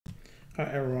Hi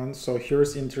everyone, so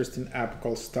here's an interesting app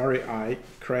called starryAI,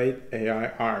 Create AI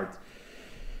Art.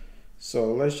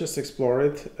 So let's just explore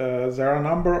it. There are a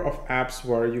number of apps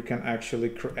where you can actually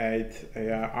create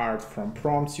AI art from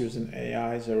prompts using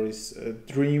AI. There is a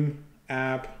Dream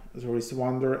app, there is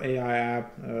Wonder AI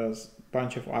app, a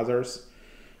bunch of others.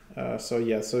 So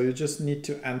you just need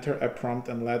to enter a prompt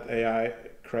and let AI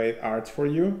create art for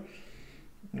you.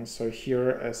 And so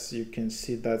here, as you can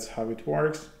see, that's how it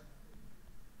works.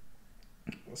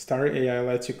 starryAI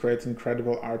lets you create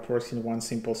incredible artworks in one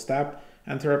simple step.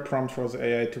 Enter a prompt for the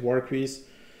AI to work with.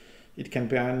 It can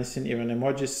be anything, even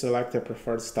emojis. Select a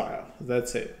preferred style.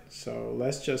 That's it. So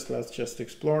let's just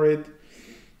explore it.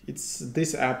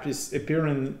 This app is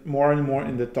appearing more and more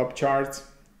in the top charts.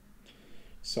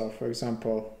 So for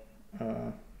example,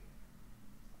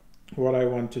 what I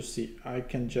want to see, I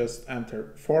can just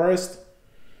enter forest.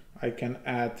 I can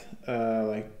add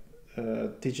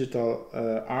digital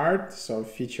art, so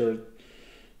featured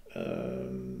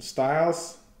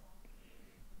styles.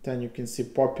 Then you can see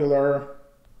popular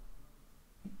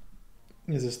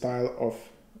is a style of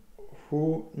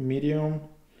who, medium.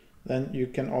 Then you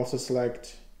can also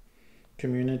select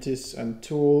communities and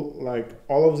tool. Like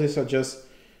all of these are just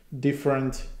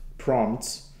different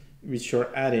prompts which you're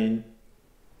adding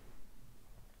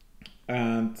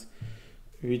and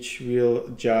which will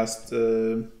just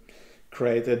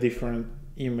create a different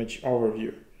image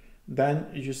overview. Then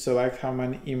you select how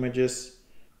many images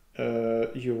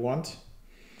you want,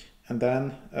 and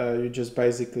then you just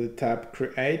basically tap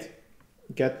create,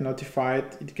 get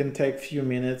notified. It can take few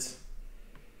minutes,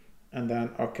 and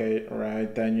then okay, all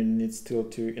right, then you need still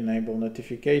to enable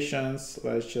notifications.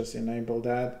 Let's just enable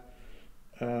that.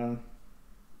 And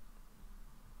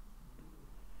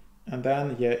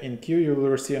then in queue you will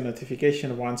receive a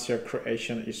notification once your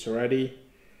creation is ready.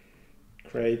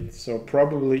 Great. So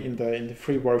probably in the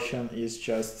free version is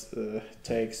just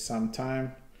takes some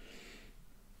time.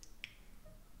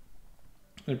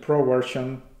 In pro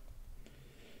version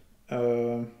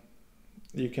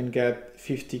you can get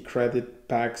 50 credit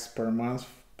packs per month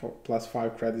plus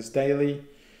 5 credits daily.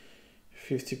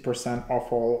 50%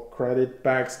 off all credit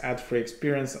packs, ad-free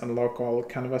experience, unlock all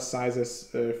canvas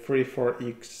sizes, free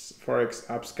 4x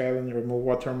upscaling, remove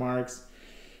watermarks.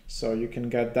 So you can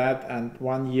get that, and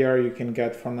 1 year you can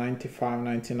get for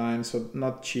 $95.99, so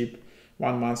not cheap.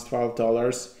 1 month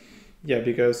 $12. Yeah,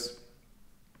 because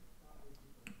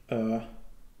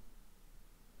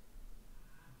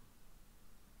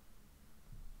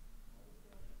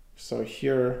so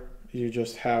here you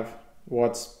just have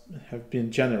have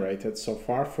been generated so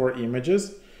far, 4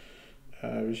 images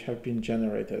which have been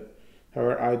generated.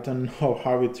 However, I don't know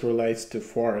how it relates to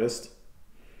forest,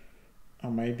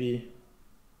 or maybe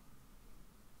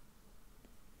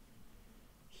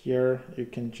here you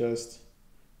can just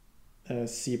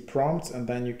see prompts, and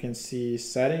then you can see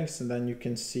settings, and then you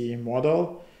can see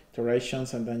model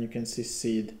iterations, and then you can see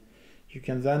seed. You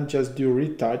can then just do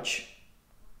retouch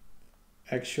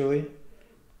actually.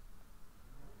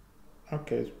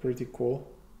 Okay, it's pretty cool.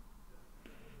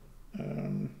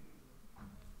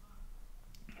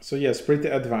 So yes, pretty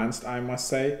advanced, I must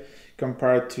say,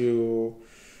 compared to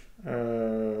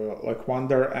like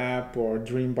Wonder app or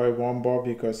Dream by Wombo,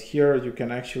 because here you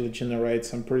can actually generate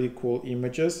some pretty cool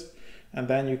images, and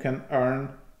then you can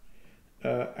earn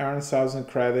 1,000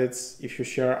 credits if you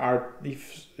share art,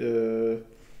 if 3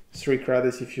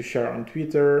 credits if you share on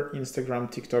Twitter, Instagram,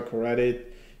 TikTok, or Reddit.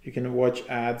 You can watch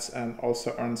ads and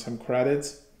also earn some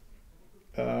credits.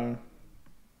 Then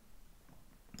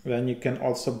you can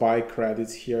also buy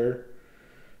credits here.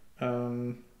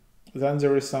 Then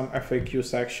there is some FAQ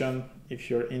section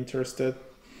if you're interested.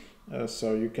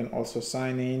 So you can also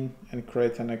sign in and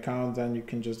create an account. Then you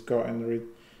can just go and read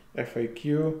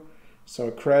FAQ.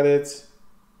 So credits,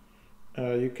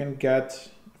 you can get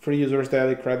free users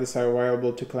daily credits are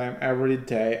available to claim every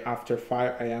day after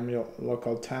 5 a.m. your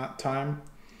local time.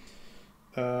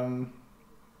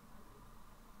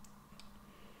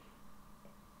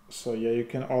 So yeah, you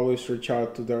can always reach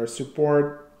out to their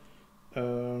support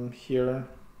here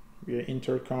via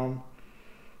intercom.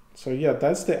 So yeah,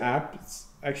 that's the app.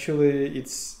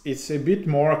 It's a bit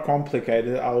more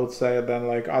complicated, I would say, than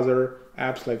like other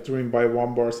apps like Dream by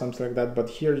Wombo or something like that. But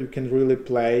here you can really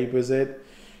play with it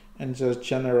and just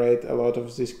generate a lot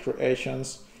of these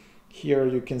creations. Here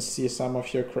you can see some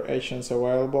of your creations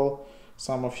available,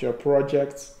 some of your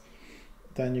projects.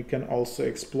 Then you can also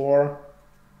explore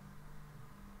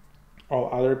all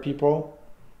other people.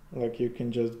 Like you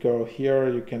can just go here,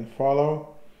 you can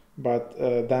follow, but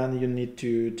then you need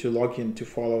to log in to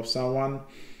follow someone.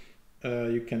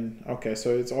 You can, okay,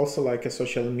 so it's also like a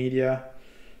social media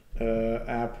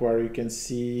app where you can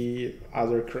see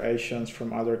other creations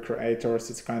from other creators.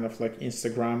 It's kind of like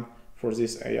Instagram for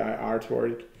this AI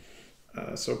artwork.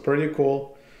 So pretty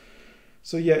cool.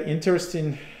 So yeah,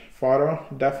 interesting photo,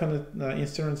 definite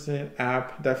interesting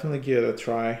app. Definitely give it a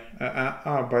try.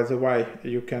 By the way,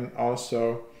 you can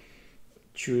also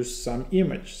choose some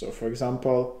image. So for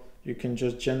example, you can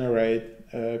just generate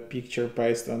a picture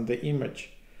based on the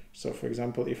image. So for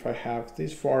example, if I have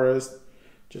this forest,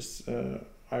 just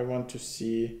I want to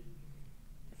see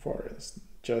forest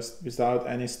just without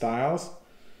any styles,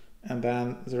 and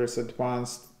then there's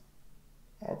advanced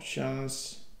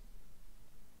options.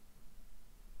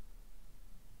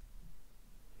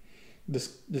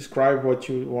 Describe what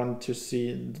you want to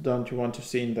see, don't you want to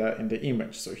see in the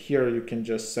image. So here you can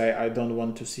just say I don't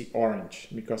want to see orange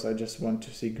because I just want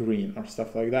to see green or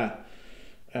stuff like that.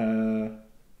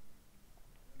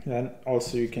 Then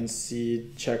also you can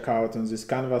see check out on this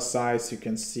canvas size, you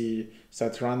can see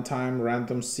set runtime,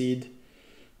 random seed.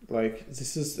 Like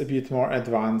this is a bit more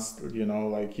advanced, you know,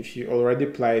 like if you already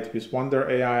played with Wonder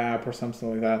AI app or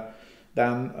something like that,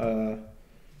 then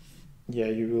yeah,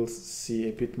 you will see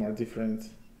a bit more different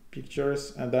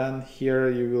pictures, and then here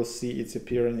you will see it's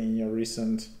appearing in your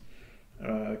recent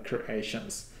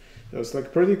creations. So it's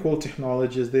like pretty cool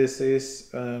technologies this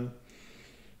is.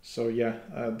 So yeah,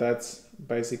 that's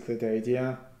basically the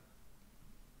idea.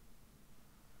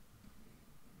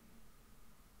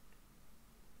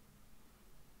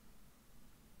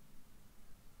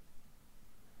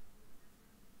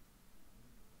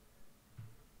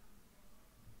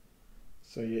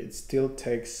 So yeah, it still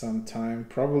takes some time.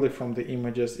 Probably from the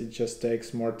images, it just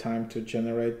takes more time to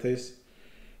generate this.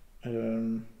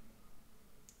 Okay,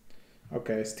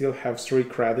 I still have 3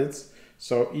 credits.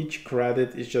 So each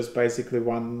credit is just basically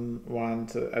one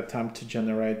attempt to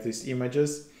generate these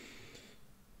images.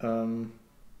 So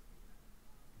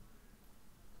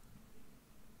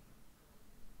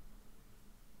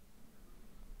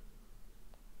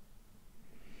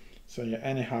yeah,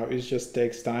 anyhow, it just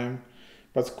takes time.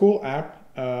 But cool app.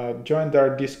 Join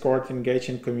their Discord, engage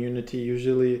in community.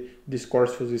 Usually Discord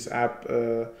for this app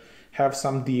have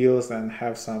some deals and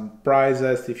have some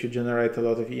prizes if you generate a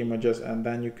lot of images, and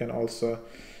then you can also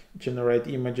generate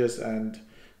images and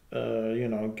you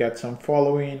know, get some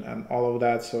following and all of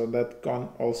that. So that can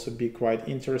also be quite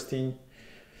interesting.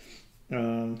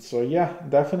 So yeah,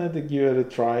 definitely give it a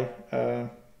try.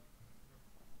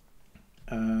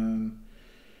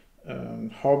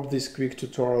 Hope this quick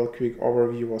tutorial, quick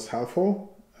overview was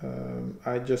helpful.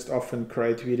 I just often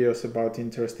create videos about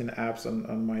interesting apps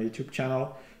on my YouTube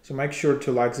channel. So make sure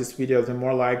to like this video. The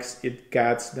more likes it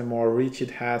gets, the more reach it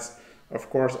has. Of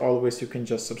course, always you can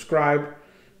just subscribe,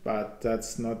 but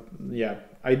that's not, yeah,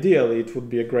 ideally it would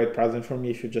be a great present for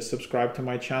me if you just subscribe to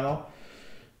my channel.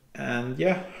 And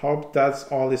yeah, hope that's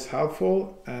all is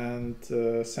helpful, and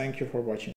thank you for watching.